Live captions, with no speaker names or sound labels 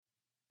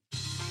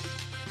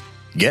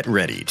Get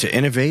ready to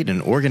innovate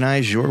and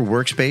organize your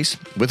workspace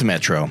with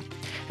Metro.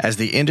 As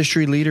the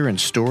industry leader in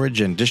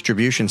storage and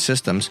distribution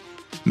systems,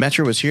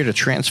 Metro is here to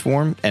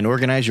transform and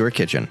organize your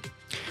kitchen.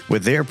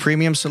 With their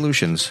premium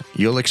solutions,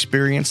 you'll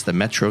experience the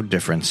Metro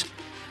difference.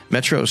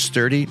 Metro's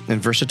sturdy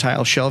and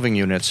versatile shelving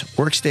units,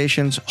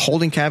 workstations,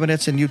 holding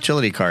cabinets, and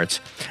utility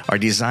carts are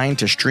designed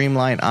to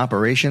streamline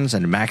operations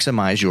and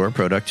maximize your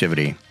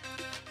productivity.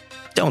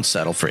 Don't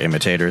settle for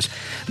imitators.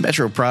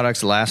 Metro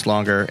products last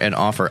longer and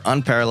offer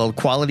unparalleled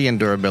quality and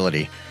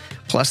durability.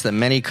 Plus, the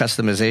many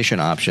customization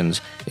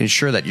options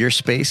ensure that your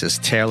space is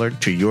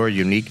tailored to your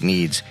unique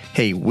needs.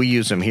 Hey, we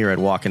use them here at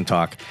Walk and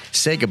Talk.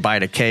 Say goodbye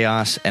to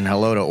chaos and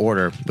hello to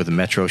order with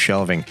Metro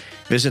Shelving.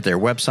 Visit their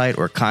website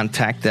or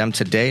contact them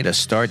today to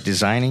start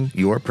designing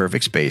your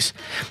perfect space.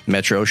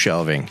 Metro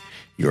Shelving,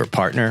 your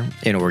partner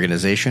in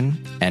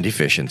organization and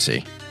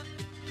efficiency.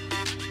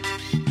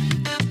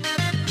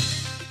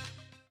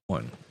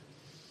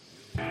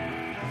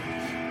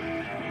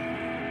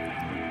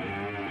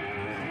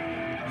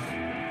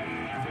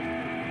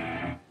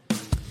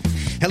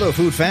 Hello,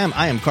 Food Fam.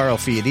 I am Carl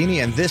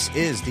Fiadini, and this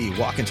is the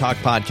Walk and Talk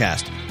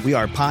podcast. We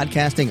are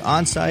podcasting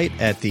on site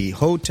at the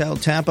Hotel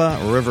Tampa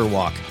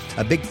Riverwalk.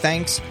 A big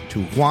thanks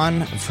to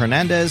Juan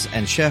Fernandez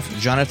and Chef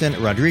Jonathan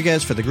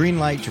Rodriguez for the green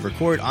light to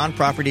record on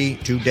property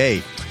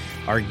today.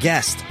 Our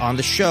guest on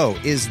the show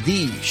is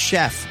the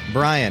Chef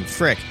Bryan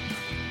Frick.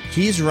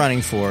 He's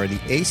running for the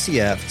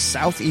ACF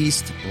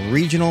Southeast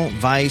Regional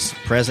Vice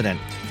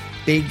President.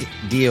 Big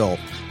deal.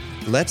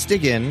 Let's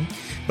dig in.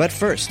 But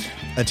first,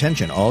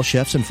 attention all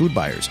chefs and food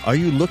buyers. Are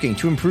you looking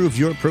to improve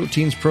your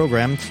proteins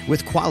program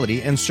with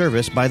quality and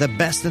service by the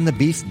best in the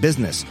beef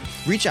business?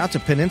 Reach out to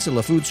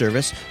Peninsula Food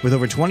Service with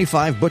over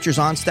 25 butchers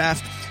on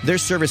staff. Their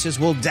services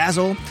will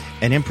dazzle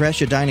and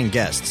impress your dining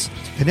guests.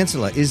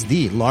 Peninsula is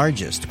the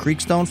largest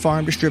Creekstone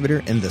farm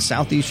distributor in the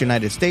Southeast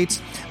United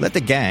States. Let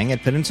the gang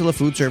at Peninsula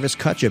Food Service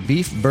cut your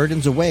beef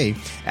burdens away.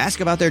 Ask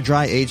about their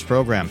dry age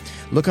program.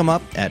 Look them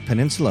up at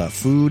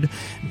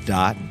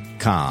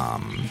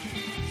peninsulafood.com.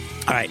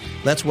 All right,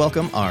 let's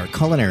welcome our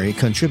culinary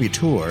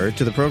contributor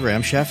to the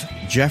program, Chef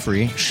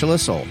Jeffrey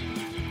Schlissel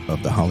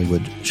of the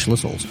Hollywood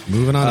Schlissels.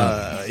 Moving on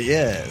up.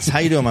 Yes. How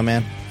you doing, my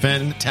man?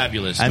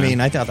 Fantabulous. I mean,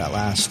 I thought that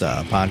last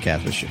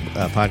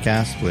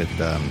podcast with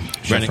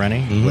Chef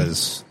Rennie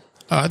was...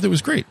 I thought it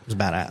was great. It was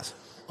badass.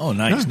 Oh,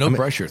 nice. No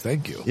pressure.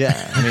 Thank you.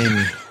 Yeah. I mean,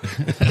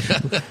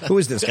 who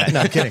is this guy? No,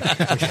 I'm kidding.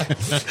 Okay.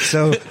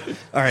 So,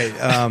 all right.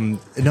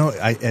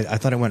 I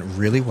thought it went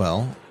really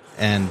well,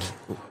 and...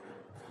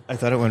 I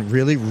thought it went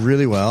really,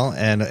 really well.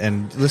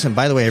 And listen,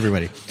 by the way,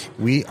 everybody,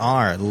 we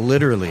are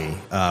literally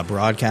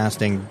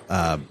broadcasting,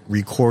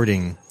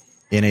 recording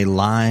in a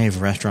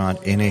live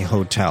restaurant in a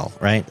hotel,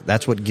 right?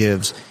 That's what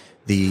gives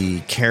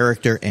the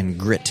character and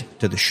grit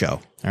to the show.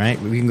 All right.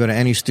 We can go to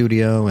any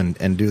studio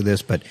and do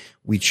this, but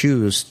we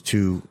choose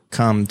to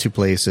come to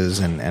places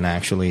and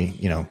actually,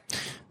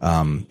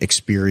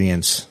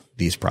 experience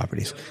these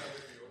properties.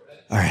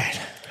 All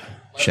right.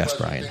 Chef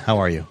Bryan, how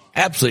are you?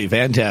 Absolutely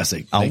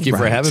fantastic. Thank you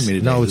for having me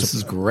today. No, this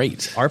is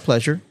great. Our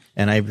pleasure,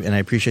 and I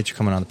appreciate you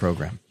coming on the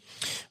program.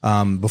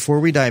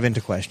 Before we dive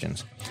into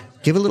questions,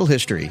 give a little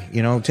history.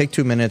 Take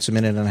 2 minutes, a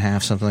minute and a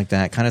half, something like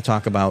that. Kind of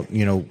talk about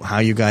how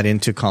you got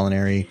into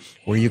culinary,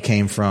 where you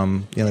came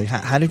from.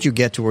 How did you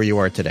get to where you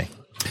are today?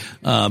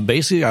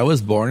 Basically, I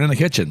was born in a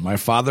kitchen. My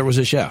father was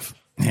a chef,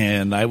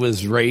 and I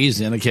was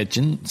raised in a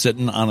kitchen,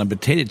 sitting on a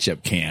potato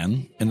chip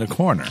can in the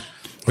corner.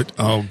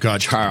 Oh,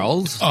 God.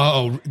 Charles.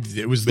 Oh,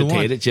 it was the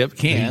potato chip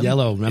can. The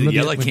yellow. Remember the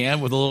yellow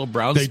can with a little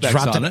brown specks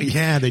on it?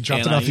 Yeah, they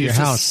dropped it off at your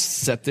house.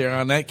 Sit there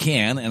on that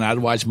can, and I'd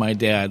watch my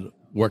dad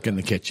work in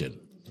the kitchen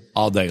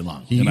all day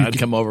long. And I'd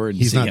come over and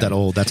he's see not him. that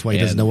old. That's why he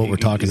doesn't know what we're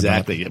talking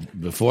about. Exactly.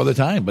 Before the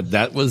time. But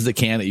that was the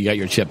can that you got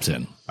your chips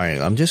in. All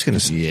right. I'm just going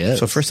to... Yes.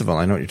 So first of all,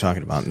 I know what you're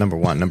talking about. Number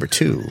one. Number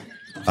two,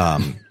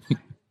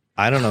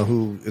 I don't know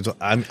who.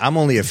 I'm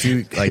only a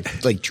few,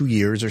 like 2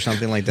 years or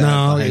something like that.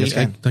 No, I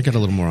got a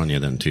little more on you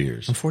than 2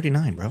 years. I'm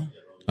 49, bro.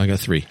 I got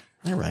 3.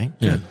 All right.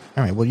 Yeah. Good.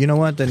 All right. Well, you know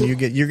what? Then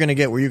you're going to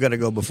get where you got to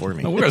go before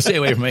me. Well, we're going to stay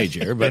away from age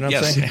here, but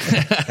yes.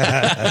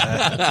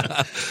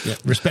 Yeah,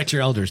 respect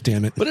your elders,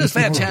 damn it. But it's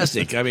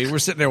fantastic. I mean, we're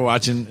sitting there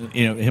watching,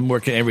 him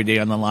working every day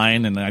on the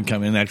line, and I'd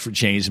come in and ask for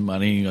change and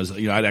money. He goes,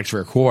 I'd ask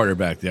for a quarter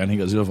back then. He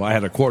goes, if I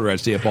had a quarter, I'd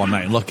stay up all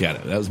night and look at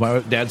it. That was my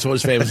dad's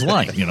always famous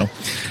line,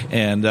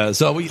 And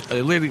so we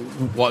literally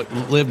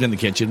lived in the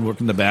kitchen,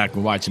 worked in the back,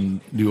 and watching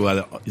do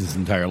his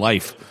entire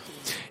life.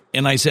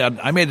 And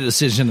I made a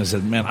decision. I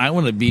said, man, I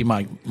want to be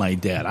my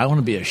dad. I want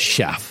to be a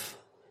chef,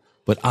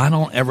 but I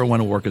don't ever want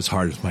to work as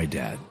hard as my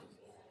dad.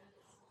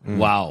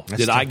 Wow.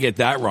 Did I get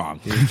that wrong?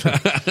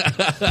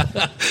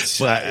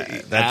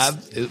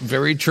 That's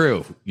very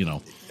true,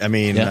 I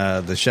mean,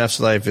 the chef's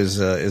life is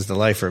the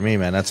life for me,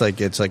 man. It's like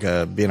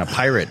being a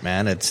pirate,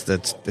 man.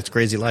 It's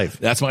crazy life.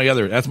 That's my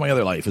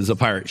other life is a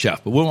pirate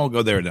chef, but we won't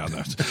go there down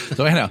there.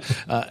 So anyhow,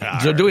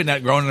 so doing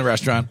that, growing in the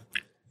restaurant,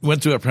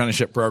 went through an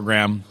apprenticeship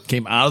program,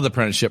 came out of the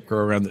apprenticeship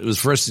program. It was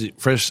first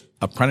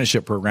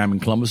apprenticeship program in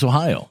Columbus,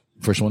 Ohio.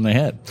 first one they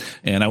had.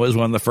 And I was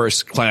one of the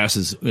first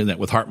classes in that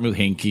with Hartmut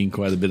Henke and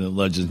quite a bit of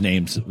legends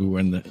names who were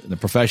in the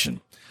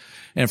profession.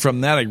 And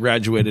from that, I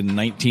graduated in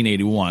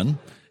 1981.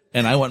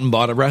 And I went and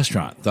bought a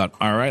restaurant. Thought,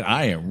 all right,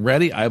 I am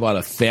ready. I bought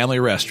a family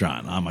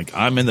restaurant. I'm like,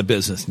 I'm in the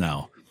business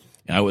now.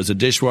 And I was a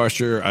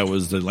dishwasher. I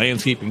was the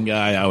landscaping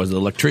guy. I was the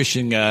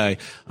electrician guy.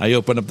 I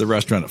opened up the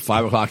restaurant at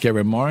 5 o'clock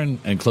every morning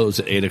and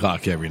closed at 8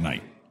 o'clock every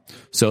night.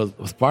 So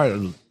as part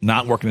of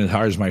not working as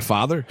hard as my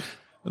father,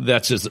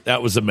 that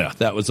was a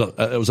myth. It was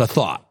a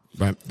thought.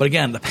 Right. But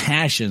again, the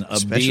passion of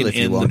Especially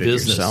being in the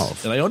business.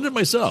 Yourself. And I owned it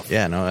myself.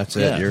 Yeah, no, that's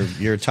it.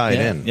 You're tied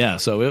in. Yeah.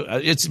 So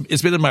it's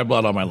been in my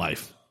blood all my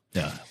life.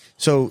 Yeah.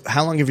 So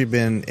how long have you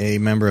been a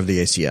member of the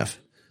ACF?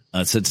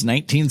 Since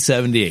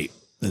 1978.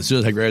 As soon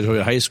as I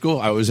graduated high school,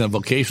 I was in a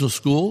vocational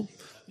school,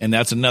 and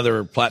that's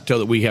another plateau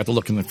that we have to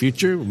look in the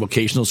future.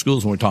 Vocational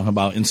schools, when we're talking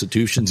about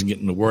institutions and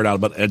getting the word out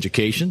about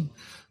education.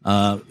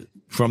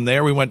 From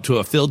there, we went to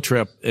a field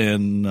trip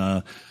in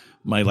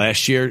my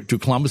last year to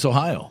Columbus,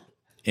 Ohio.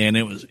 And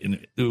it was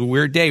a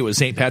weird day. It was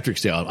St.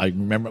 Patrick's Day. I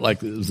remember it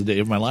like it was the day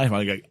of my life. I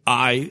was like,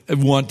 I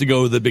want to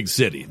go to the big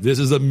city. This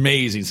is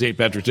amazing, St.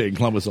 Patrick's Day in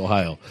Columbus,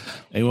 Ohio.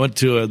 I went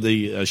to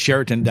the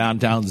Sheraton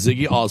downtown.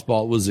 Ziggy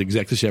Oswald was the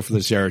executive chef for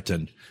the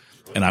Sheraton,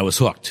 and I was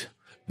hooked.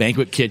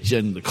 Banquet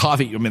kitchen, the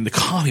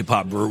coffee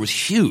pot brewer was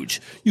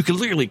huge. You could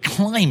literally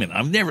climb it.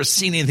 I've never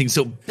seen anything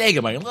so big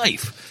in my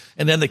life.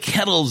 And then the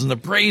kettles and the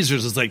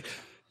braziers, it's like,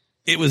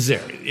 it was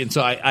there. And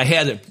so I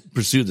had to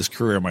pursue this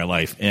career in my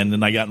life. And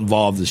then I got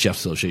involved in the Chef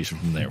Association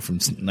from there, from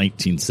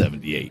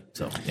 1978.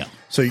 So, yeah.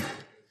 So,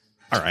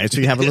 all right.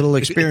 So you have a little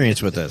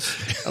experience with this.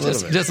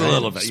 Just a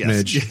little bit,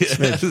 yes.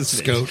 Smidge.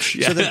 Scotch.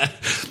 Yeah.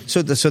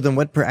 So then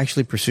what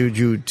actually pursued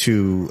you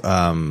to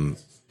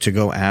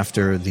go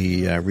after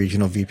the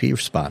regional VP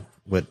spot?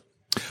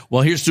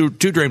 Well, here's two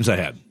dreams I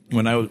had.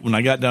 When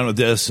I got done with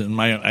this, and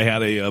I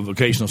had a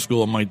vocational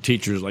school, and my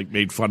teachers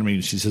made fun of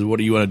me. She said, "What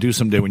do you want to do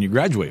someday when you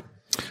graduate?"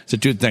 I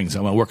said two things. I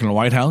want to work in the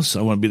White House.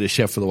 I want to be the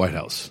chef for the White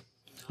House,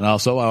 and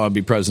also I want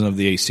to be president of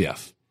the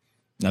ACF.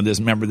 Now, this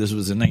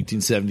was in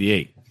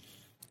 1978,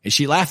 and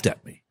she laughed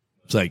at me.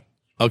 It's like,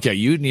 okay,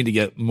 you need to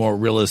get more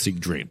realistic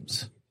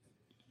dreams.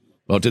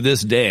 Well, to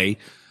this day,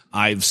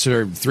 I've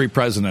served 3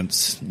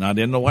 presidents, not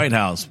in the White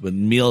House, but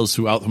meals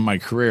throughout my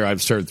career.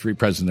 I've served 3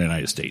 presidents of the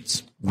United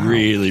States. Wow.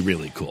 Really,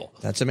 really cool.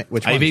 That's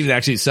amazing. I've even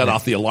actually set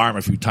off the alarm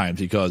a few times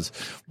because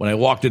when I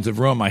walked into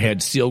the room, I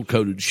had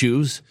steel-coated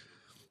shoes,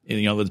 and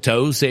the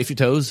toes, safety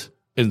toes,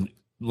 and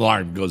the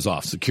alarm goes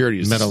off. Security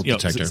is metal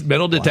detector.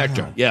 Metal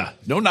detector. Wow. Yeah,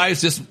 no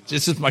knives,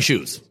 just my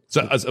shoes.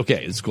 So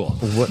okay, it's cool.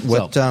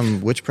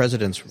 Which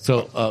presidents?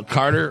 So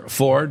Carter,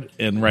 Ford,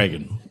 and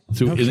Reagan.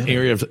 In the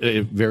area of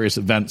various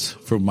events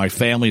from my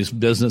family's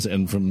business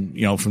and from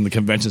the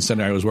convention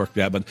center I was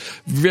working at, but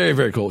very,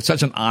 very cool. It's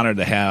such an honor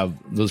to have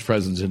those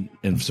presidents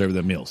and serve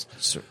their meals.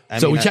 So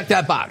we checked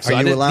that box. So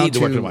I didn't need to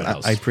work in the White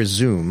House. I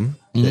presume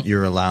that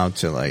you're allowed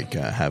to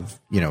have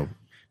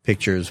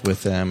pictures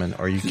with them, and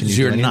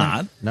You're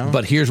not. No,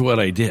 but here's what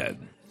I did.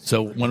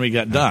 So when we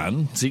got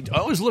done, see,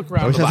 always look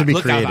around the box.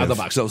 Look out of the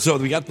box. So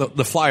we got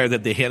the flyer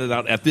that they handed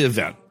out at the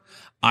event.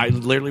 I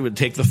literally would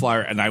take the flyer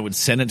and I would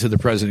send it to the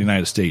President of the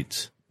United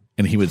States,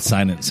 and he would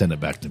sign it and send it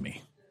back to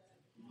me.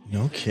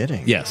 No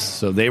kidding. Yes.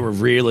 So they were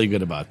really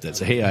good about that.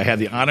 So, hey, I had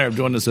the honor of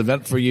doing this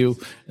event for you,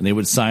 and they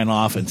would sign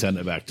off and send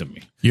it back to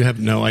me. You have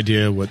no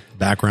idea what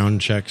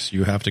background checks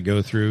you have to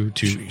go through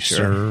to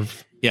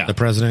serve the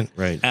president.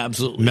 Right.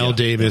 Absolutely. Mel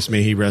Davis,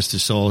 may he rest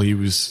his soul. He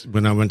was,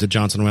 when I went to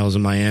Johnson Wales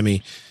in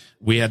Miami,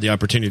 we had the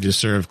opportunity to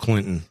serve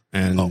Clinton,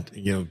 and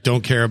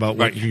don't care about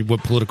what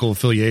political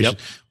affiliation.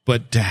 Yep.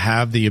 But to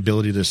have the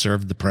ability to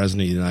serve the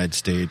president of the United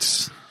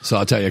States. So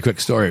I'll tell you a quick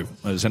story.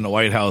 I was in the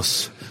White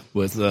House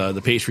with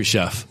the pastry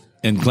chef,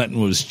 and Clinton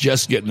was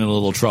just getting in a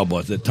little trouble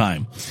at that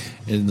time.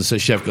 And the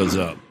chef goes,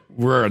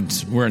 we're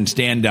in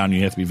stand down.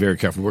 You have to be very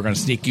careful. We're going to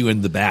sneak you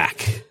in the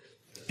back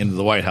into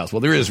the White House.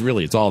 Well,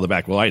 it's all the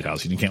back of the White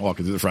House. You can't walk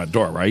through the front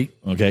door, right?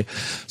 Okay.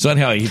 So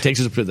anyhow, he takes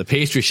us to the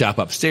pastry shop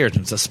upstairs,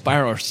 and it's a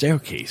spiral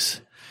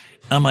staircase.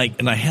 I'm like,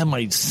 and I had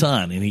my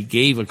son, and he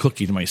gave a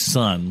cookie to my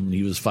son when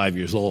he was 5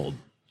 years old.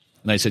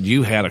 And I said,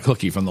 you had a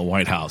cookie from the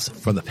White House,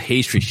 from the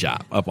pastry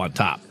shop up on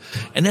top.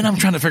 And then I'm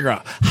trying to figure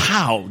out,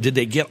 how did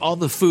they get all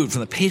the food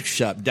from the pastry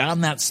shop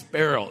down that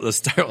spiral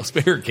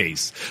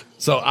staircase?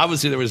 So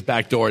obviously there was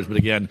back doors, but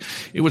again,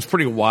 it was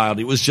pretty wild.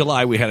 It was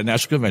July. We had a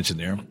national convention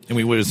there, and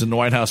we was in the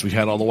White House. We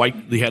had all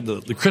they had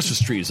the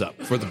Christmas trees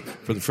up for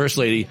the first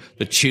lady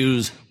to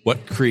choose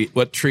what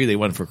tree they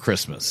wanted for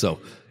Christmas. So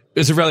it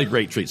was a really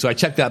great treat. So I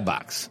checked that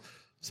box.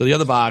 So the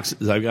other box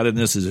is I've got in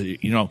this is,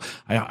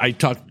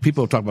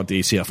 people talk about the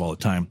ACF all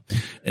the time,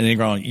 and they're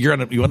going, you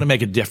want to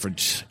make a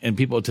difference. And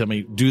people tell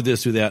me, do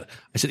this, do that.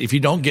 I said, if you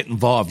don't get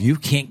involved, you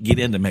can't get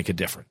in to make a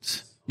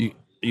difference.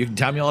 You can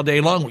tell me all day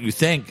long what you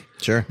think.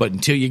 Sure. But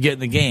until you get in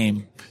the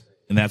game,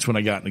 and that's when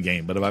I got in the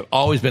game. But I've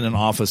always been an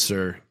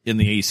officer in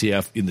the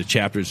ACF, in the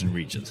chapters and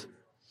regions.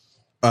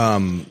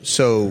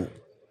 So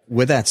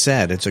with that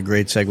said, it's a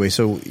great segue.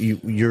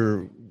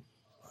 So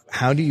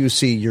how do you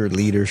see your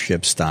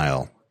leadership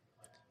style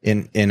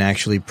in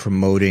actually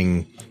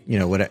promoting,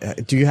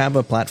 what do you have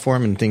a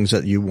platform and things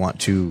that you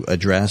want to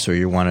address or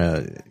you want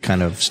to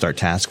kind of start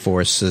task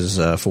forces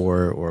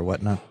for or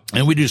whatnot?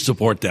 And we do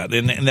support that.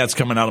 And that's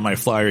coming out of my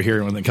flyer here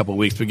in a couple of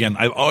weeks. But again,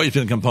 I've always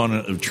been a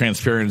component of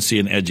transparency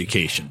and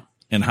education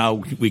and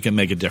how we can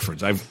make a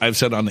difference. I've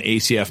sat on the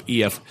ACF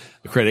EF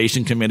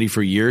accreditation committee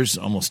for years,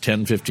 almost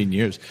 10, 15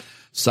 years,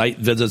 site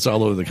visits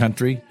all over the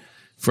country.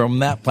 From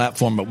that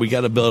platform, but we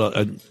got to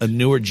build a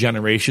newer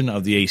generation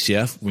of the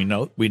ACF. We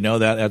know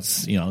that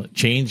that's,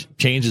 change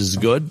is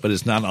good, but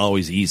it's not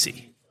always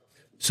easy.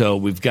 So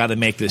we've got to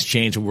make this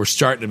change, and we're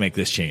starting to make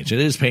this change. It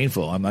is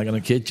painful. I'm not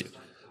going to kid you.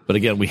 But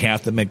again, we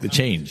have to make the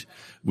change.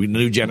 The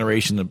new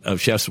generation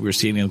of chefs we're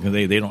seeing,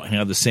 they don't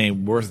have the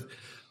same worth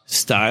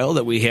style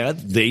that we had.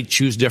 They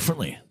choose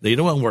differently. They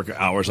don't want to work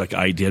hours like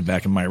I did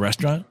back in my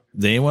restaurant.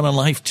 They want a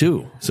life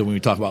too. So when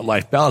we talk about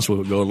life balance,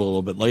 we'll go a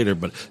little bit later.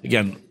 But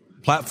again,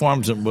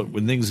 platforms and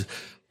when things,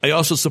 I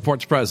also support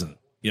the president.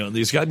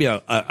 There's got to be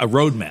a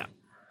roadmap.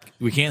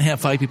 We can't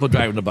have 5 people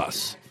driving the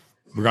bus.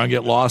 We're going to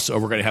get lost, or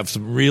we're going to have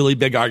some really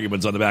big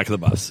arguments on the back of the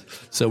bus.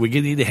 So we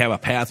need to have a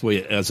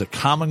pathway as a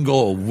common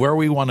goal where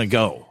we want to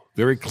go,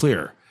 very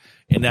clear,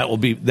 and that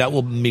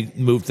will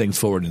move things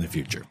forward in the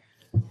future.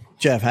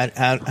 Jeff,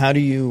 how do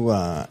you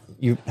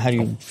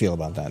feel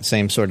about that?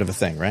 Same sort of a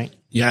thing, right?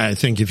 Yeah, I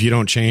think if you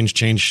don't change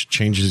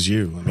changes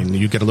you. I mean,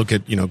 you got to look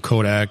at,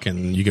 Kodak,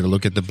 and you got to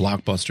look at the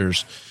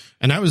blockbusters.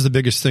 And that was the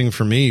biggest thing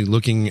for me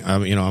looking,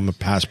 I'm a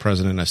past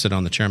president. I sit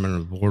on the chairman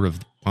of the board of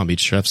the Palm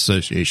Beach Chefs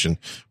Association.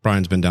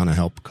 Brian's been down to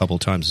help a couple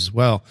of times as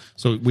well.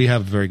 So we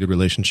have a very good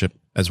relationship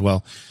as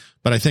well.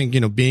 But I think,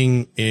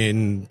 being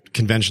in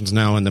conventions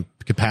now in the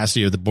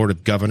capacity of the board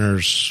of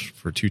governors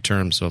for 2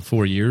 terms, so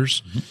 4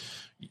 years,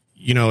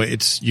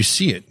 you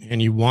see it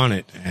and you want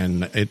it.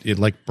 And it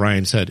like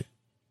Bryan said,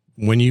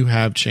 when you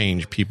have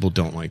change, people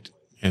don't like it.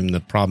 And the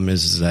problem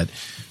is that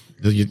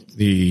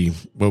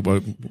what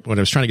I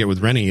was trying to get with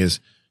Rennie is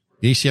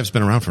the ACF's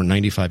been around for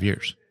 95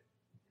 years.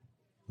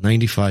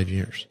 95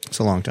 years. It's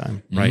a long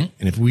time. Right. Mm-hmm.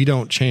 And if we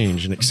don't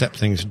change and accept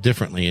things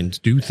differently and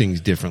do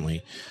things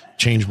differently,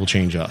 change will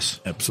change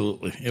us.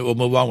 Absolutely. It will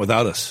move on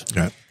without us.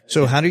 Yeah.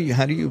 So how do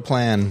you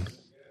plan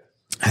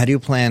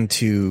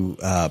to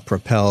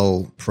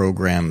propel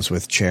programs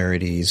with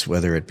charities,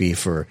 whether it be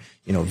for,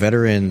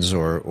 veterans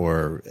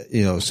or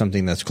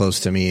something that's close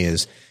to me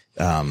is,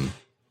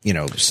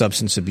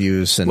 substance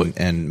abuse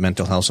and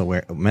mental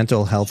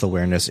health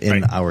awareness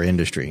in our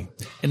industry.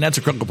 And that's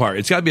a critical part.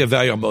 It's got to be a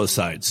value on both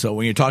sides. So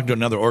when you're talking to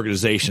another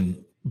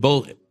organization,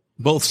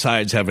 both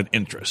sides have an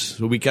interest.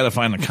 So we got to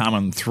find a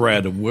common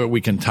thread of where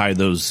we can tie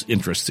those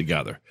interests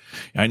together.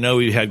 I know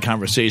we had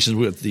conversations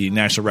with the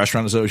National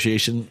Restaurant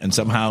Association, and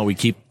somehow we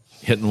keep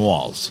hitting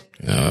walls.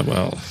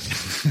 Well,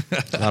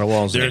 a lot of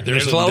walls.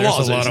 There's a lot of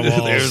walls.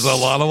 There's a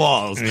lot of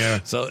walls. Yeah.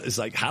 So it's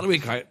like, how do we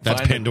find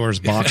That's Pandora's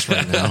box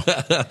right now.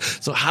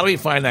 So how do we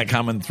find that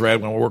common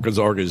thread when we work as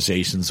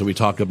organizations? So we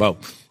talk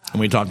about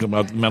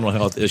mental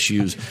health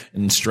issues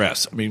and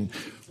stress. I mean,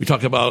 we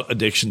talk about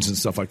addictions and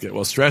stuff like that.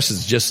 Well, stress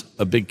is just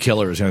a big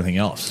killer as anything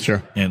else.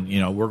 Sure. And,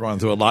 we're going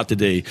through a lot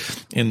today,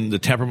 and the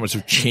temperaments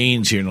have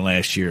changed here in the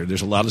last year.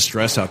 There's a lot of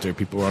stress out there.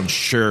 People are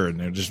unsure,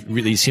 and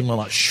they seem a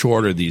lot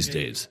shorter these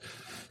days.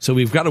 So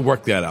we've got to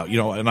work that out,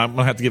 and I'm going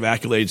to have to give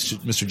accolades to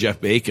Mr.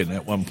 Jeff Bacon.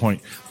 At one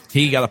point,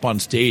 he got up on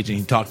stage and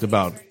he talked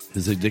about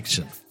his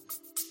addiction.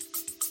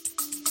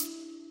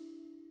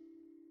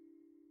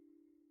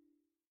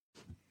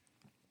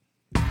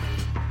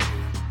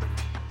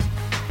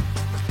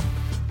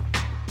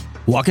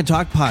 Walk and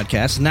Talk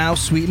podcast, now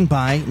sweetened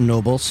by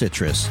Noble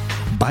Citrus.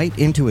 Bite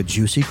into a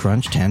juicy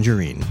crunch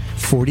tangerine,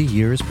 40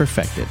 years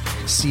perfected,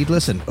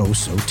 seedless and oh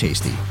so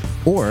tasty.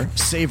 Or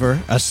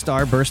savor a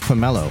starburst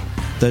pomelo,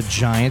 the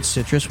giant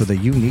citrus with a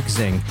unique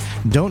zing.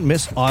 Don't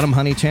miss autumn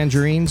honey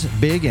tangerines,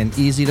 big and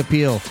easy to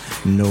peel.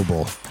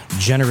 Noble,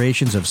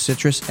 generations of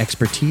citrus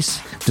expertise,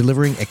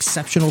 delivering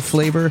exceptional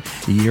flavor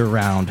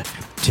year-round.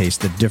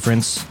 Taste the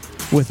difference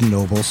with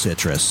Noble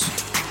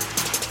Citrus.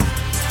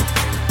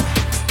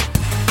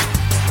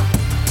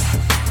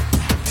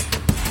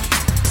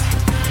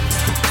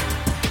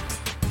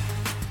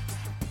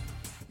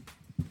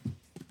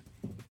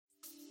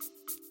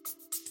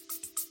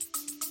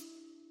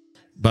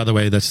 By the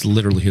way, that's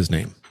literally his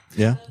name.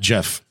 Yeah?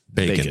 Jeff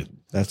Bacon.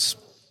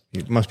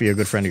 He must be a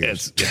good friend of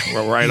yours.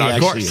 We're right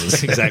on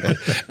course. Exactly.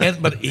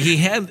 But he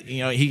had,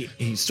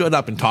 he stood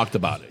up and talked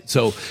about it.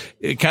 So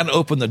it kind of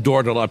opened the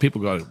door to a lot of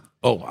people going,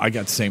 oh, I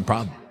got the same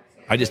problem.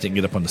 I just didn't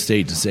get up on the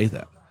stage and say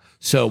that.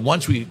 So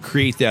once we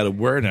create that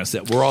awareness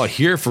that we're all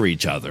here for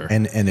each other.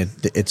 And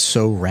it's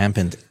so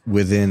rampant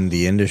within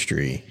the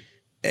industry,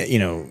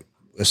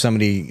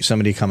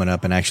 somebody coming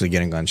up and actually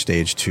getting on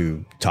stage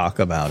to talk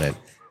about it.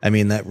 I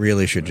mean, that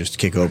really should just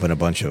kick open a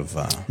bunch of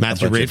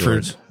Matthew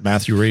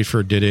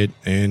Rayford did it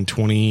in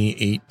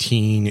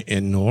 2018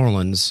 in New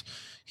Orleans.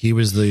 He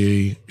was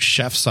the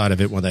chef side of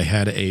it when they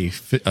had a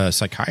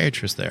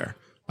psychiatrist there.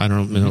 I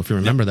don't know if you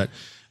remember that.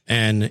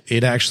 And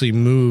it actually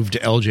moved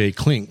LJ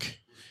Klink.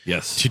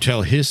 Yes. to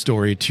tell his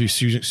story to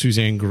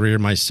Suzanne Greer,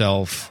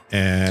 myself,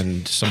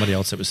 and somebody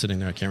else that was sitting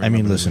there. I can't remember. I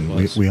mean, who listen, it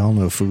was. we all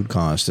know food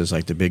cost is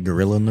like the big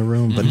gorilla in the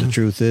room, but the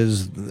truth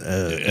is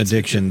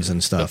addictions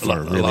and stuff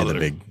are really the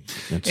big.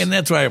 And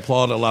that's why I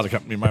applaud a lot of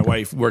companies. My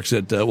wife works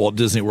at Walt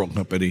Disney World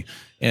Company,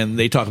 and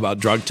they talk about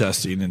drug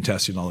testing and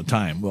testing all the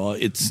time. Well,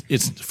 it's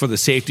for the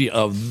safety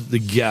of the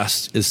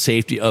guests, is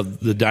safety of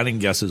the dining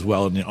guests as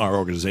well in our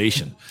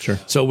organization. Sure.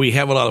 So we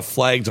have a lot of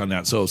flags on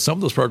that. So some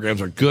of those programs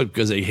are good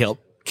because they help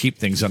keep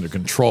things under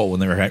control when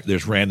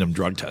there's random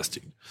drug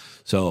testing.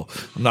 So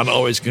I'm not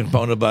always a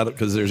component about it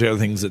because there's other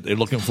things that they're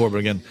looking for. But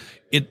again,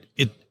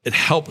 it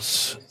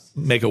helps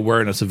make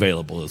awareness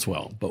available as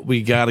well. But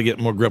we got to get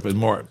more grip and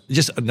more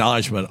just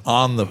acknowledgement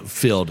on the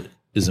field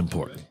is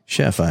important.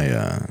 Chef,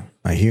 I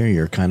hear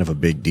you're kind of a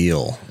big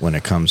deal when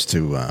it comes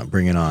to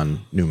bringing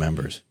on new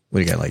members. What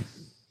do you got, like,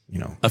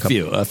 a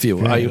few.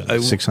 Yeah,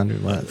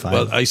 600, what, 5?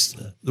 Well,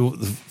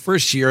 the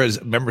first year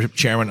as membership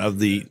chairman of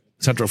the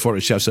Central Florida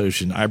Chef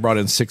Association, I brought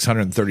in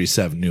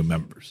 637 new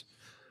members.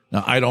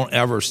 Now, I don't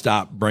ever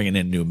stop bringing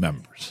in new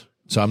members.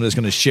 So I'm just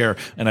going to share.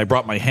 And I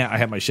brought my hat. I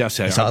had my chef's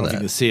hat. I don't know if you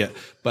can see it,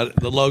 but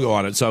the logo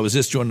on it. So I was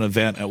just doing an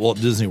event at Walt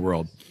Disney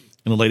World,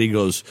 and the lady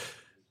goes,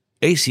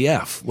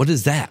 ACF, what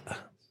is that?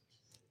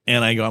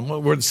 And I go,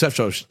 well, we're the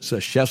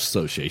Chefs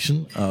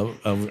Association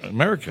of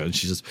America. And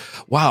she says,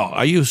 wow,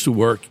 I used to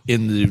work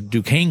in the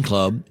Duquesne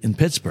Club in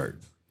Pittsburgh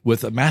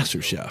with a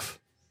master chef.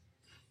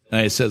 And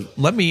I said,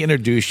 let me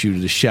introduce you to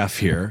the chef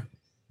here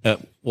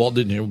at Walt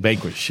Disney World,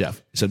 banquet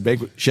chef. He said,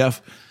 banquet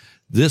chef,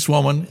 this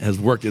woman has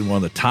worked in one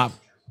of the top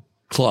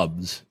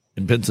clubs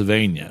in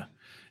Pennsylvania,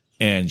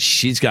 and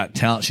she's got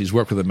talent. She's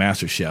worked with a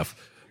master chef.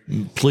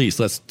 Please,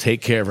 let's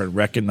take care of her and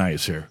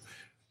recognize her.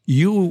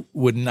 You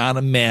would not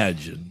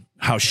imagine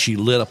how she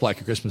lit up like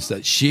a Christmas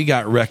tree. She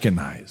got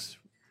recognized,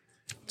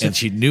 and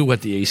she knew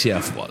what the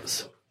ACF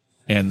was,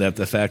 and that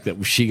the fact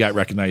that she got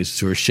recognized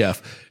to her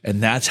chef,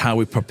 and that's how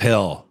we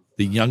propel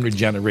the younger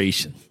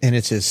generation. And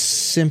it's as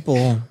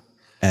simple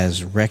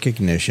as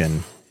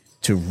recognition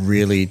to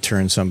really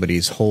turn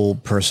somebody's whole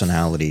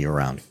personality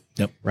around.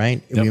 Yep.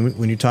 Right. Yep.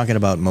 When you're talking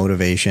about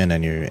motivation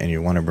and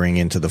you want to bring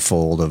into the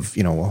fold of,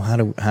 well,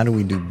 how do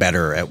we do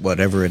better at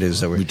whatever it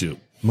is that we do?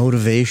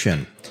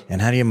 Motivation.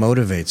 And how do you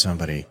motivate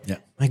somebody? Yeah.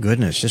 My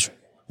goodness, just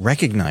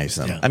recognize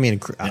them. Yeah. I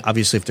mean,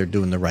 obviously if they're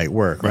doing the right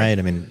work, right?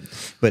 I mean,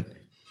 but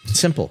it's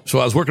simple. So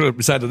I was working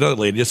beside another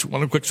lady. Just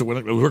one quick. So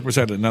I was working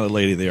beside another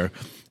lady there,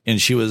 and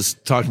she was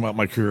talking about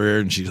my career,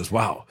 and she goes,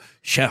 "Wow,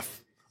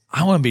 chef,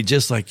 I want to be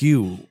just like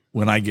you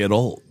when I get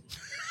old."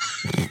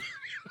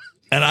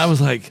 And I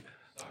was like,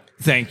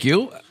 thank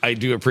you. I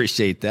do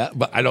appreciate that,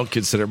 but I don't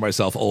consider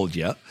myself old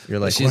yet. You're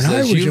like, she when says, I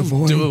was you a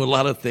boy. do a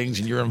lot of things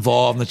and you're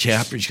involved in the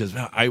chapter. She goes,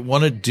 I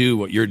want to do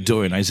what you're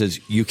doing. I says,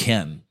 you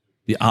can.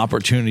 The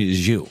opportunity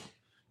is you.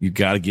 You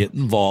got to get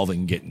involved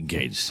and get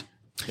engaged.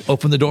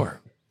 Open the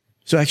door.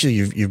 So actually,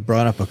 you've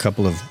brought up a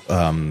couple of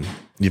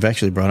you've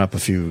actually brought up a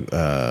few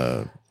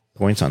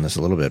points on this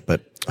a little bit.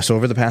 But so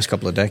over the past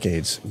couple of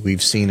decades,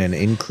 we've seen an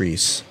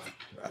increase.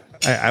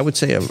 I would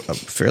say a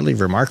fairly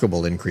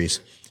remarkable increase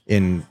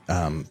in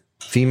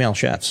female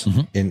chefs,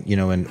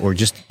 or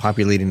just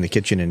populating the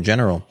kitchen in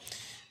general.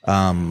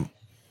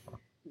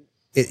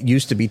 It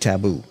used to be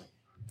taboo.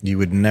 You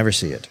would never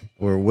see it,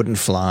 or it wouldn't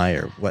fly,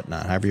 or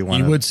whatnot. However you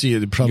want. You would see it.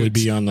 It'd probably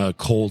be on the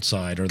cold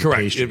side or the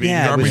Correct. pastry. It'd be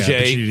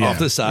garbage off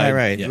the side.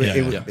 Right.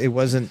 Yeah. It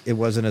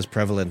wasn't as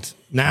prevalent.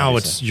 Now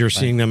you're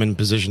seeing them in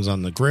positions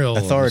on the grill.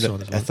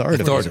 Authoritative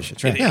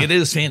positions. Right. It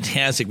is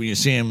fantastic when you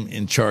see them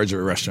in charge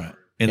of a restaurant,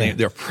 and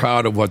they're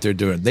proud of what they're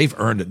doing. They've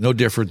earned it, no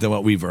different than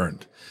what we've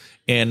earned.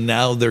 And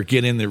now they're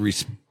getting the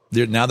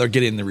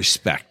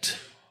respect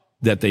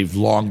that they've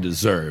long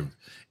deserved,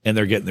 and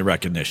they're getting the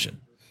recognition.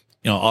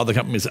 All the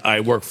companies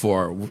I work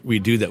for, we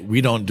do that. We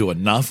don't do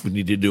enough. We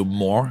need to do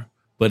more,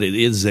 but it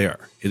is there.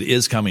 It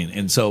is coming.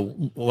 And so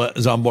what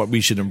is on board,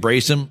 we should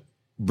embrace them,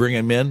 bring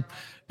them in,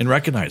 and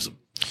recognize them.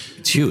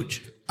 It's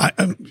huge.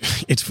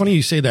 It's funny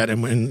you say that,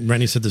 and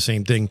Rennie said the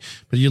same thing.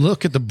 But you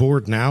look at the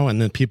board now, and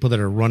the people that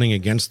are running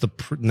against the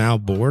now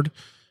board,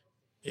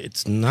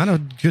 it's not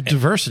a good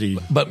diversity.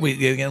 But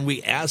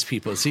we ask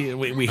people. See,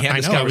 we had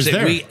this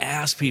conversation. We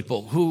ask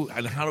people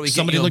how do we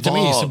Somebody get you looked at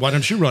me and said, "Why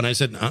don't you run?" I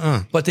said,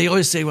 But they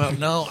always say, "Well,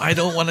 no, I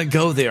don't want to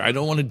go there. I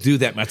don't want to do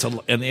that."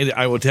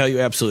 I will tell you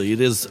absolutely,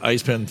 it is. I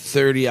spend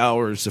 30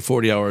 hours to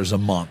 40 hours a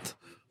month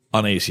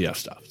on ACF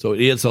stuff, so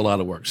it is a lot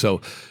of work. So,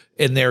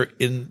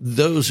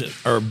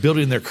 those are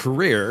building their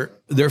career.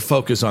 They're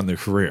focused on their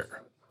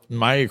career.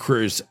 My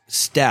career is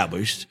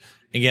established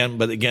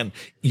again.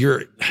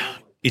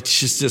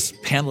 It's just this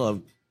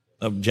panel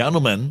of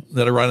gentlemen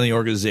that are running the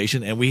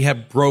organization, and we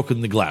have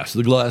broken the glass.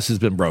 The glass has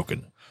been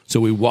broken. So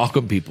we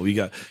welcome people. You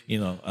got,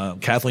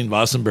 Kathleen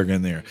Vossenberg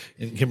in there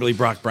and Kimberly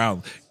Brock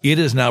Brown. It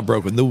is now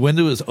broken. The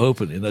window is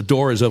open and the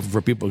door is open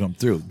for people to come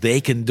through. They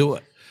can do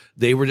it.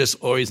 They were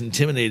just always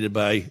intimidated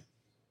by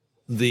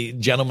the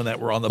gentlemen that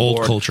were on the board.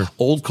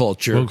 Old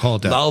culture. We'll call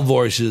it that. Loud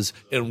voices,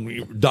 and we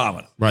were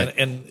dominant. Right.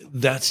 And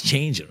that's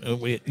changing. So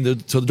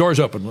the door's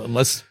open.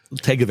 Let's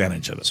take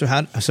advantage of it.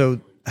 So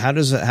how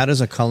does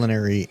a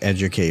culinary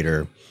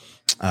educator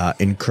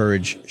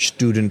encourage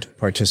student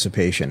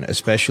participation,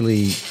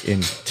 especially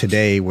in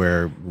today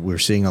where we're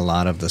seeing a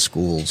lot of the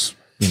schools,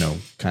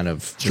 kind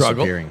of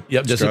disappearing,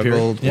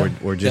 struggled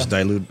or just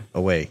dilute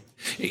away?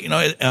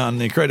 On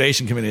the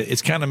accreditation committee,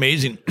 it's kind of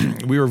amazing.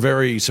 We were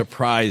very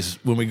surprised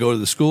when we go to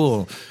the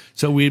school.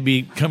 So we'd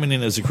be coming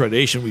in as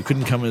accreditation. We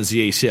couldn't come in as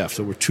the ACF.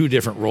 So we're two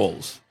different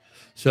roles.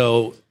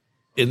 So,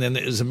 and then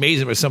it was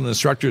amazing, but some of the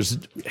instructors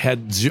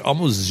had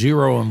almost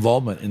zero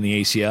involvement in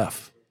the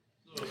ACF.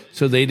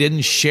 So they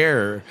didn't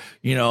share,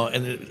 and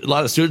a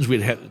lot of students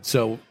we'd had.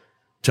 So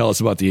tell us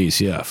about the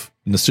ACF.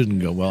 And the student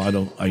would go,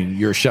 well,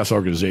 you're a chef's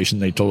organization.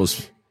 They told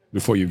us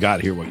before you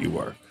got here what you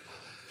were.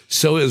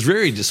 So it was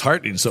very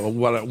disheartening. So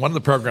one of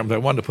the programs I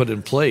wanted to put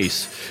in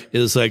place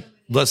is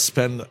let's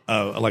spend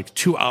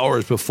 2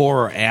 hours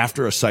before or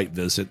after a site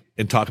visit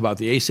and talk about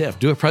the ACF.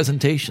 Do a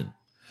presentation,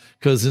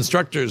 because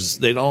instructors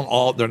they're not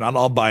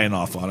all buying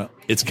off on it.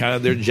 It's kind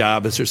of their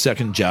job. It's their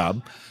second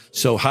job.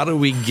 So how do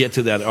we get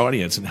to that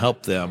audience and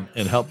help them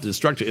and help the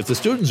instructor? If the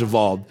student's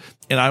involved,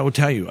 and I will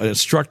tell you, an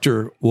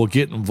instructor will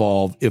get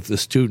involved if the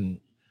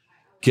student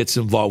gets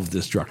involved with the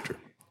instructor.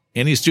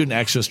 Any student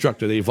acts as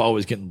instructor, they've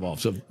always get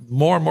involved. So if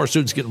more and more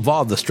students get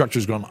involved, the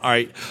instructor's going, all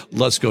right,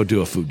 let's go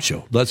do a food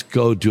show. Let's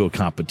go do a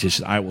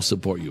competition. I will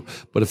support you.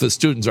 But if the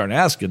students aren't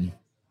asking,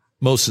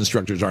 most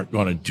instructors aren't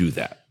going to do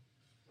that.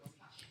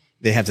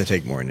 They have to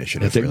take more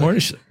initiative. More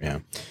initiative. Yeah.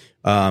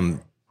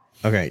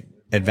 Okay.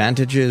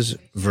 Advantages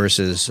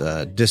versus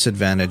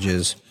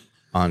disadvantages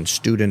on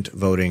student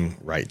voting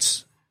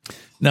rights.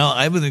 Now,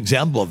 I have an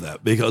example of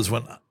that because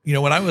when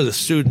I was a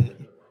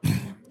student,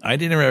 I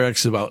didn't ever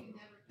ask about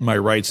my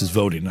rights as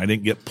voting. I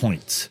didn't get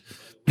points.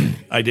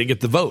 I did get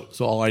the vote.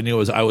 So all I knew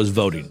was I was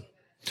voting.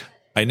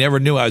 I never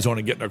knew I was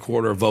only getting a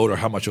quarter of a vote or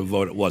how much of a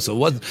vote it was. So it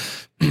wasn't,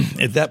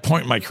 at that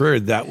point in my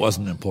career, that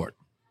wasn't important.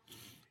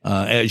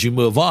 As you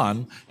move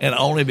on, and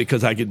only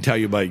because I can tell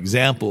you by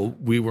example,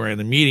 we were in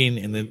a meeting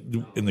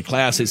in the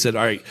class. They said,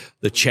 all right,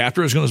 the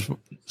chapter is going to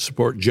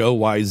support Joe,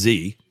 Y,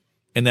 Z,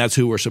 and that's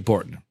who we're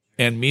supporting.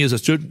 And me as a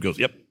student goes,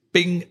 yep,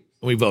 bing, and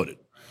we voted.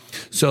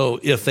 So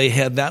if they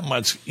had that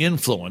much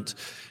influence,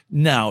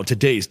 now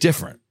today's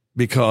different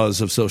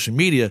because of social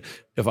media.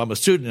 If I'm a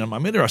student and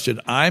I'm interested,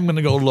 I'm going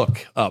to go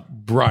look up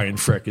Bryan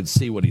Frick and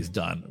see what he's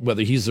done,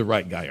 whether he's the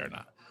right guy or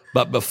not.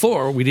 But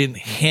before, we didn't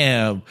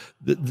have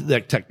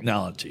that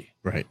technology.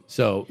 Right.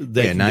 So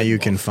now you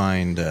can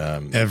find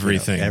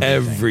everything.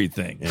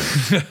 Everything.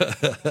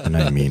 Yeah. And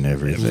I mean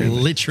everything.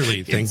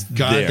 Literally. Thank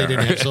God they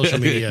didn't have social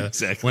media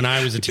when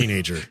I was a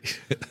teenager.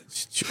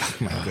 Oh,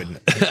 my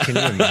goodness. Can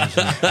you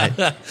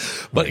imagine?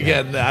 But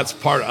again, that's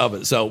part of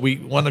it. So we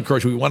want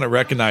to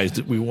recognize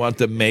that we want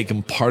to make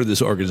them part of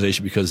this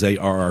organization because they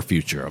are our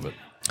future of it.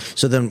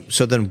 So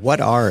then what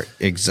are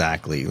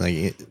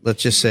exactly,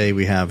 let's just say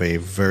we have a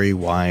very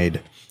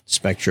wide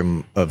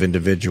spectrum of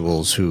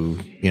individuals who,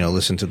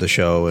 listen to the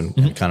show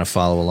and kind of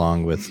follow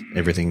along with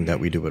everything that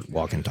we do at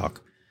Walk and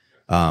Talk.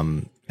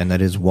 And that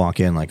is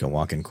walk in like a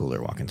walk-in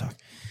cooler, walk and talk.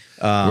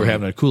 We're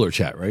having a cooler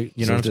chat, right?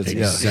 You know what I'm saying?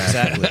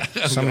 Exactly.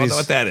 I don't know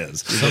what that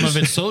is. Some of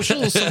it's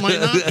social, some might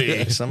not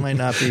be. Some might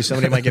not be.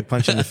 Somebody might get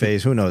punched in the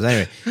face. Who knows?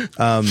 Anyway,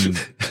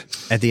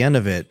 at the end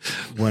of it,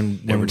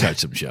 Never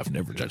touch them, chef.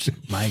 Never touch them.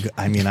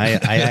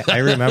 I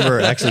remember,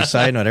 actually,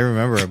 side note, I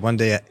remember one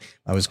day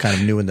I was kind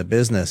of new in the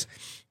business,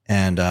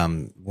 and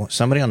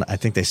somebody I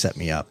think they set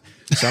me up.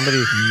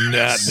 Somebody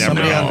never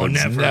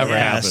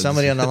happens.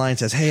 Somebody on the line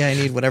says, "Hey, I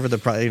need whatever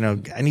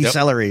I need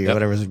celery or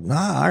whatever."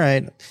 All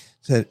right.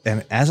 So,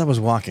 and as I was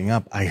walking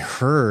up, I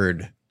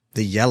heard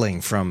the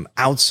yelling from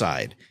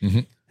outside.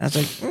 Mm-hmm. I was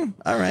like,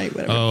 all right,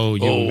 whatever. Oh,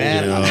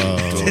 man.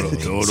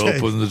 Don't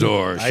open the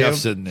door.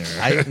 Chef's sitting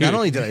there. Not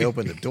only did I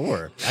open the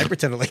door, I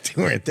pretended like they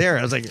weren't there.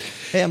 I was like,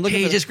 hey, I'm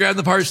looking. Hey, just grab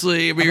the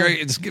parsley. Can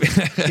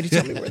you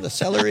tell me where the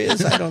celery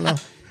is? I don't know.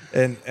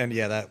 And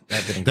yeah, that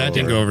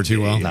didn't go over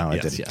too well. No,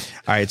 it didn't. Yeah.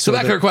 All right. So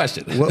back to our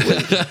question.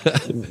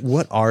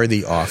 What are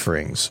the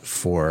offerings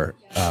for,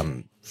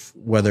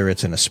 whether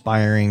it's an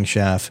aspiring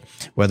chef,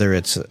 whether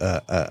it's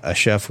a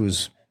chef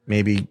who's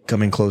maybe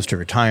coming close to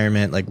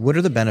retirement? Like, what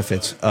are the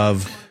benefits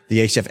of the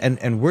ACF,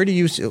 and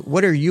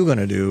what are you going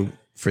to do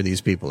for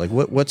these people? Like,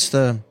 what's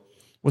the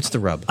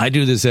rub? I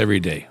do this every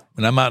day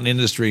when I'm out in the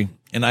industry,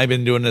 and I've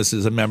been doing this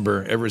as a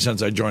member ever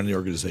since I joined the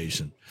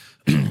organization.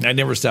 I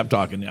never stop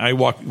talking. I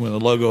walk with a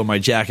logo on my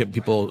jacket.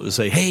 People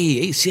say,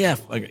 "Hey,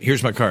 ACF,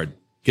 here's my card.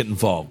 Get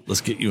involved. Let's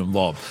get you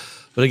involved."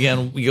 But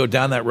again, we go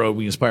down that road.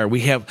 We inspire.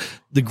 We have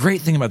the great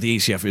thing about the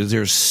ACF is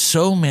there's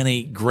so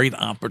many great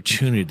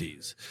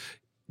opportunities.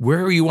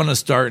 Where you want to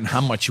start and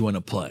how much you want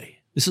to play.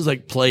 This is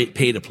like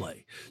pay to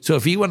play. So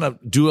if you want to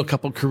do a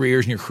couple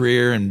careers in your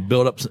career and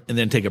build up and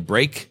then take a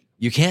break,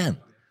 you can.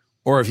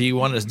 Or if you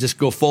want to just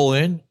go full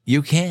in,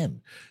 you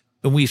can.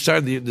 And we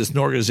started this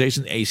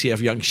organization, ACF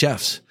Young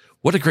Chefs.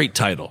 What a great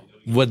title.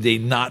 Would they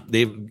not?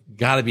 They've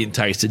got to be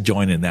enticed to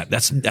join in that.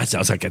 That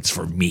sounds like it's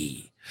for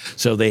me.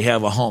 So they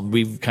have a home.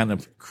 We've kind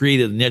of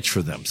created a niche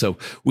for them. So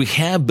we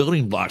have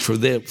building blocks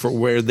for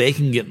where they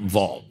can get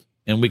involved,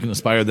 and we can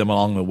inspire them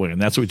along the way.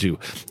 And that's what we do.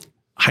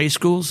 high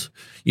schools,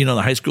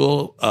 the high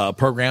school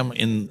program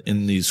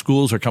in these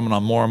schools are coming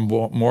on more and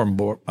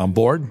more on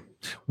board.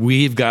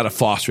 We've got to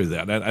foster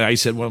that. I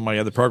said one of my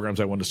other programs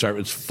I wanted to start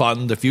was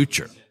Fund the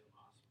Future.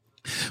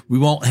 We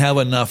won't have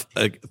enough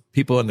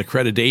people in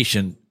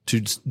accreditation to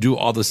do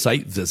all the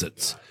site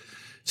visits.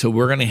 So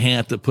we're going to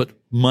have to put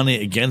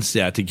money against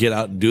that to get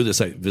out and do the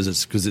site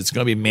visits because it's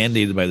going to be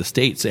mandated by the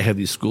states to have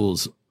these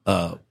schools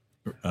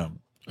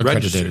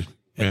registered.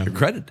 Yeah.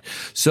 Accredited.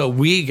 So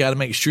we got to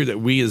make sure that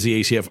we as the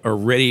ACF are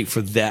ready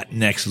for that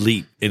next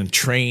leap and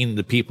train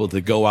the people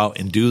to go out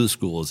and do the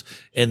schools.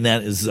 And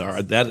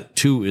that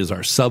too is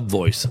our sub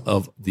voice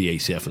of the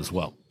ACF as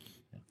well.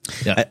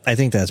 Yeah. I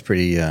think that's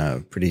pretty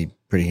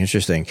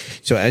interesting.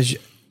 So as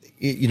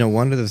you know,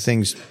 one of the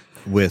things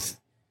with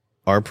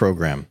our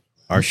program,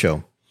 our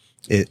show,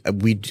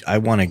 I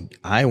want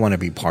to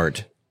be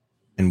part,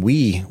 and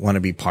we want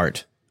to be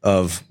part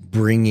of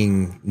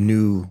bringing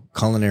new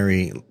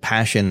culinary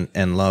passion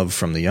and love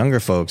from the younger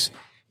folks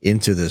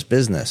into this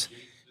business.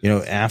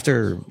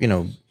 After,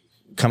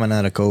 coming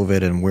out of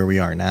COVID and where we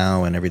are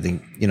now and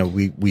everything,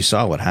 we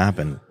saw what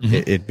happened.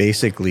 Mm-hmm. It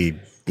basically,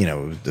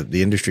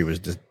 the industry was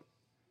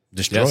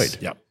destroyed. Yes.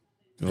 Yep.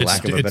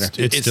 Lack of a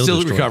better. It's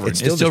still recovering. It's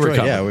still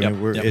recovering.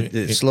 Yeah.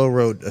 It's slow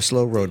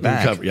road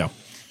back. Yeah.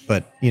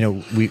 But,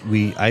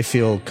 I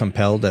feel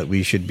compelled that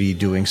we should be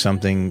doing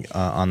something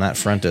on that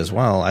front as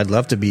well. I'd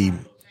love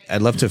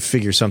to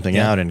figure something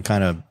out and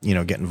kind of,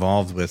 get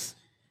involved with,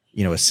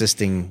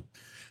 assisting.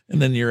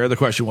 And then your other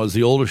question was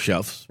the older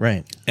chefs.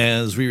 Right.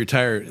 As we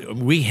retire,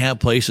 we have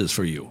places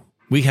for you.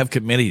 We have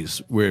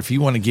committees where if you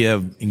want to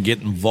give and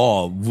get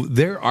involved,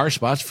 there are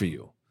spots for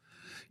you.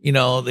 They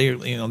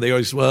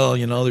always,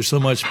 there's so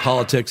much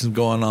politics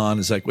going on.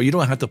 It's like, well, you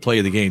don't have to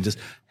play the game. Just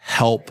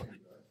help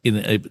in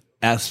an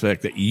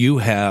aspect that you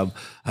have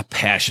a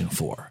passion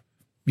for.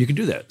 You can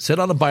do that. Sit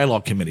on a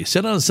bylaw committee.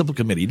 Sit on a simple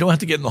committee. You don't have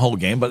to get in the whole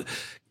game, but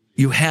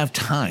you have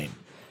time.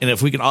 And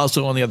if we can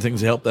also, on the other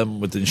things, help them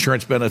with the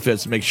insurance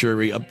benefits, make sure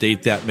we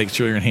update that, make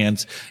sure they're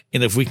enhanced.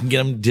 And if we can get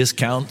them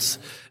discounts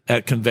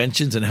at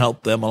conventions and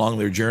help them along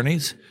their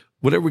journeys,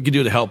 whatever we can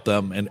do to help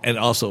them. And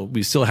also,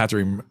 we still have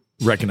to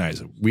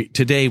recognize it.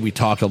 Today we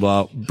talk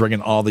about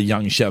bringing all the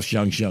young chefs,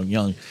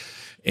 young.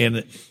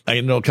 And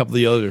I know a couple of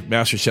the other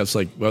master chefs,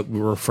 like, well, we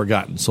were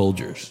forgotten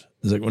soldiers.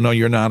 It's like, well, no,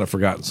 you're not a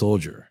forgotten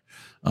soldier.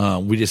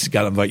 We just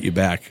got to invite you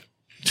back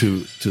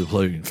to the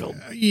playing field.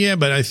 Yeah,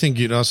 but I think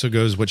it also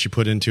goes what you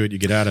put into it, you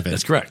get out of it.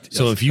 That's correct.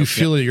 So if you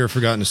feel that you're a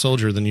forgotten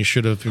soldier, then you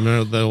should have.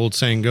 Remember the old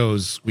saying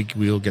goes, "Weak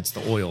wheel gets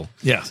the oil."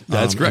 Yes,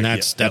 that's correct.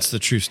 And that's the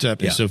true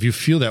step. Yeah. So if you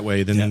feel that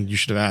way, then you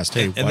should have asked,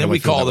 "Hey," and then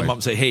we call them up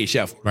and say, "Hey,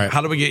 chef,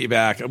 how do we get you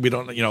back? We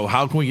don't,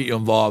 how can we get you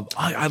involved?"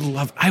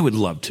 I would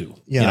love to.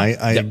 Yeah,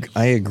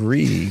 I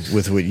agree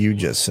with what you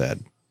just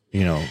said.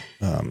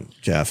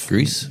 Jeff.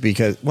 Grease?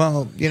 Because,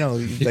 you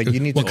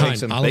need to make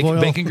some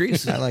bacon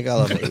grease. I like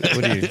olive oil.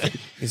 What do you?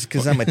 It's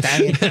because I'm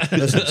Italian.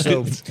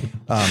 Listen,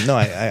 no,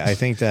 I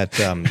think that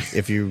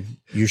if you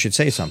should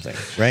say something,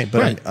 right?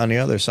 But on the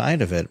other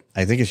side of it,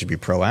 I think it should be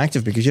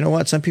proactive because you know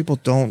what? Some people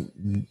don't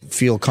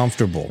feel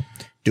comfortable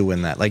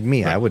doing that. Like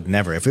me, I would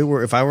never. If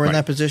I were in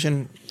that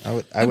position, I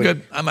would.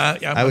 Good.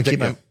 I would keep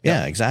my.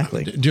 Yeah,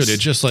 exactly, dude. It's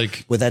just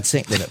like with that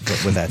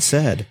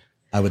said.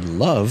 I would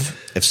love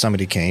if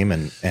somebody came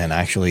and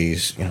actually,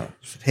 said,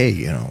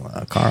 hey,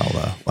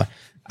 Carl,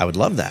 I would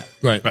love that.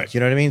 Right. You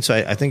know what I mean? So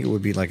I think it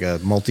would be like a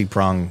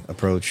multi-prong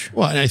approach.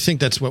 Well, and I think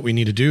that's what we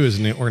need to do as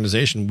an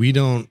organization.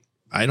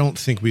 I don't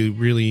think we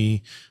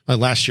really,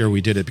 last year we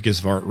did it because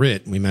of Art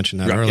Ritt. We mentioned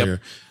that earlier.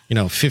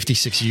 Yep.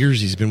 56 years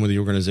he's been with the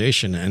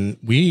organization, and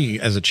we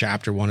as a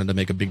chapter wanted to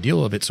make a big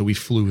deal of it. So we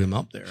flew him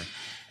up there.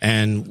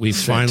 And we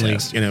finally,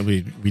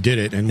 we did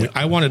it. And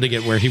I wanted to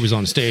get where he was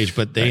on stage,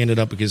 but they ended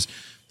up because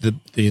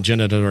the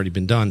agenda had already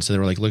been done. So they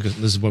were like, look, this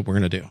is what we're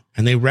going to do.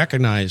 And they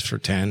recognized for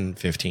 10,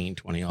 15,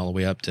 20, all the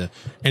way up to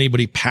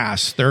anybody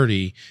past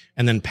 30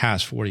 and then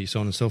past 40, so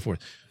on and so forth.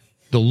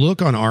 The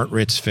look on Art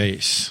Ritt's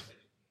face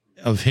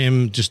of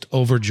him just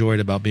overjoyed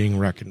about being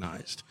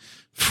recognized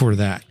for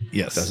that.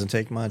 Yes. Doesn't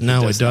take much.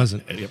 No, it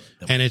doesn't. Yep.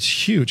 And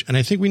it's huge. And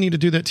I think we need to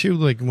do that too.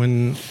 Like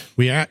when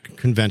we at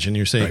convention,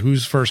 you say,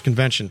 who's first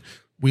convention?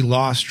 We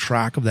lost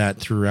track of that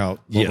throughout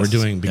what we're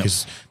doing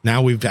because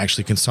now we've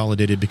actually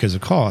consolidated because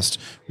of cost.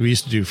 We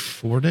used to do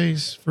 4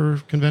 days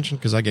for convention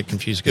because I get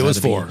confused. It was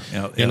 4.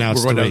 And now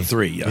we're going down to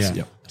 3. Yes.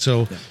 Yeah.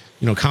 So,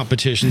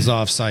 competition's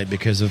offsite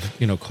because of,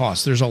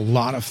 cost. There's a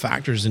lot of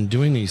factors in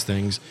doing these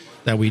things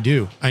that we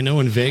do. I know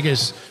in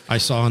Vegas, I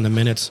saw in the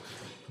minutes,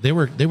 they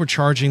were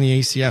charging the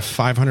ACF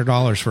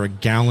 $500 for a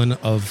gallon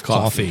of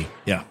coffee.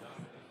 Yeah.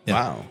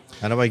 Wow.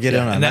 How do I get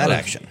in on that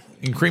action?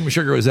 And cream and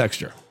sugar was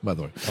extra, by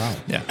the way. Wow.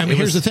 Yeah. I mean,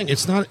 here's the thing.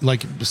 It's not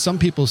like some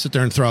people sit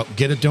there and throw out,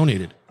 get it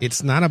donated.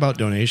 It's not about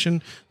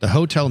donation. The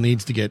hotel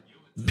needs to get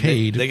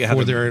paid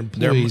for their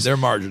employees. Their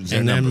margins.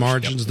 And then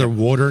margins. Their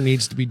water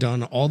needs to be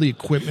done. All the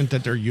equipment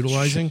that they're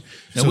utilizing.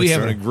 And we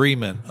have an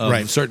agreement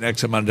of certain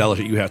X amount of dollars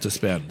that you have to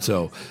spend.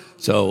 So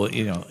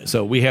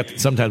we have to,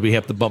 sometimes we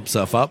have to bump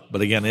stuff up.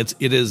 But again, it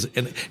is,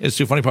 and it's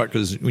the funny part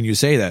because when you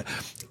say that,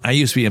 I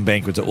used to be in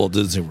banquets at Walt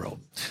Disney World.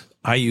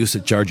 I used to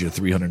charge you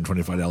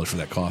 $325 for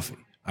that coffee.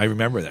 I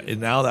remember that.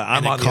 And now that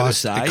I'm on the other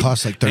side. It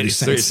costs like 30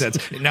 cents.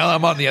 And now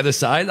I'm on the other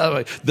side. I'm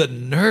like, the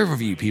nerve of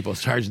you people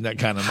charging that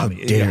kind of money.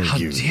 How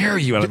dare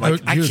you? And I'm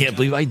like, I can't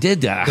believe I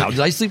did that. How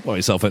did I sleep by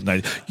myself at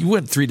night? You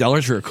went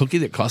 $3 for a cookie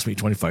that cost me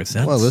 25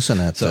 cents. Well, listen,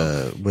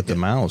 with the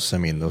mouse, I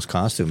mean, those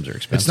costumes are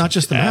expensive. It's not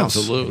just the mouse.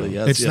 Absolutely.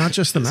 Yes, it's not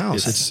just the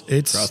mouse.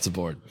 It's across the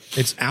board.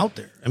 It's out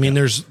there. I mean,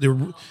 there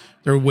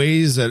are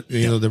ways that,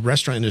 the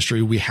restaurant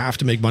industry, we have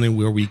to make money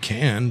where we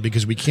can,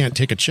 because we can't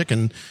take a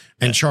chicken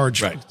and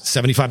charge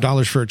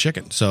 $75 for a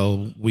chicken.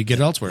 So we get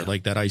elsewhere,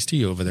 like that iced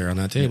tea over there on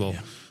that table.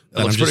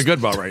 That looks pretty good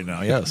about right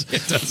now. Yes,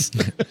 it does.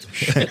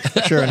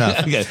 Sure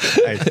enough. Okay.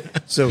 Right.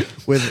 So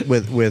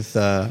with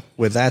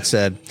that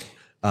said,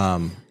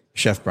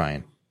 Chef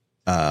Bryan,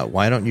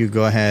 why don't you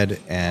go ahead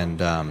and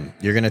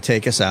you're going to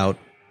take us out?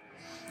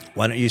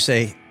 Why don't you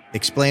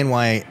explain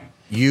why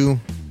you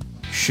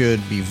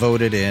should be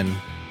voted in?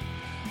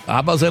 How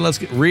about saying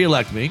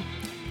reelect me?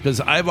 Because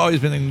I've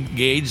always been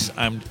engaged.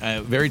 I'm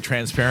very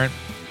transparent.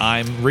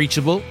 I'm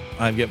reachable.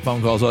 I get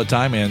phone calls all the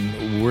time,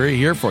 and we're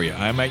here for you.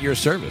 I'm at your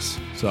service.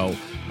 So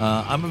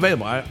I'm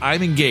available.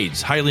 I'm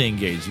engaged, highly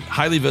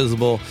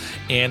visible.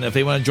 And if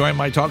they want to join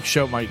my talk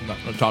show,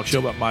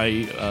 but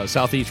my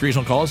Southeast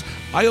Regional calls,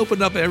 I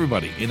open up to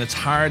everybody. And it's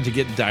hard to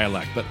get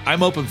dialect, but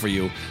I'm open for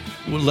you.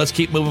 Let's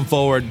keep moving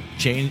forward.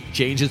 Change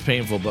is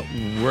painful, but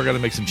we're going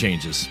to make some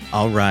changes.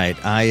 All right.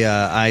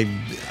 I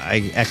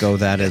echo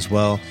that as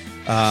well.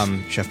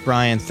 Chef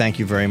Bryan, thank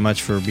you very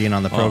much for being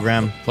on the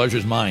program. The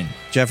pleasure's mine.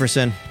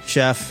 Jefferson,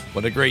 Chef.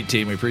 What a great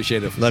team. We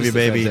appreciate it. Love you,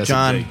 baby.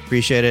 John,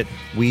 appreciate it.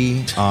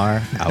 We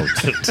are out.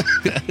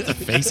 The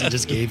face he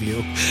just gave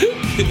you.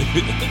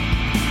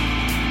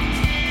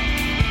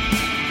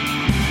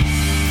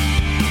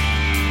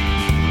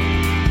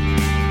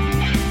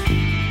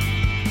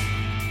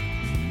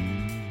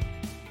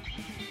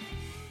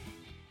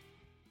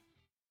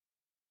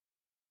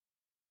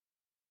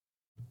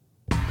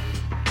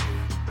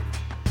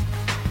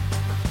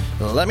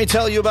 Let me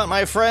tell you about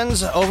my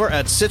friends over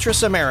at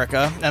Citrus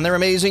America and their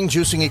amazing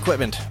juicing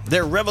equipment.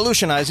 They're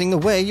revolutionizing the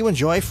way you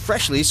enjoy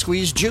freshly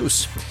squeezed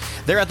juice.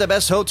 They're at the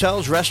best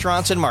hotels,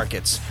 restaurants, and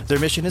markets. Their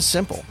mission is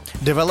simple.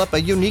 Develop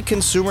a unique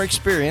consumer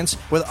experience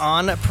with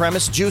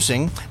on-premise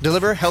juicing,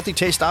 deliver healthy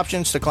taste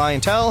options to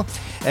clientele,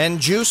 and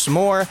juice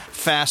more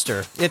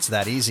faster. It's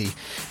that easy.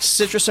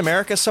 Citrus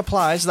America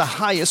supplies the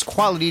highest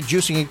quality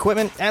juicing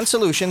equipment and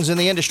solutions in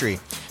the industry.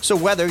 So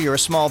whether you're a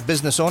small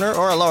business owner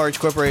or a large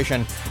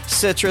corporation,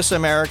 Citrus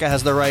America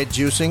has the right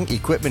juicing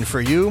equipment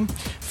for you.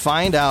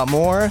 Find out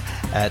more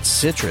at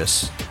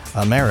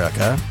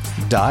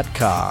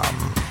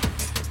citrusamerica.com.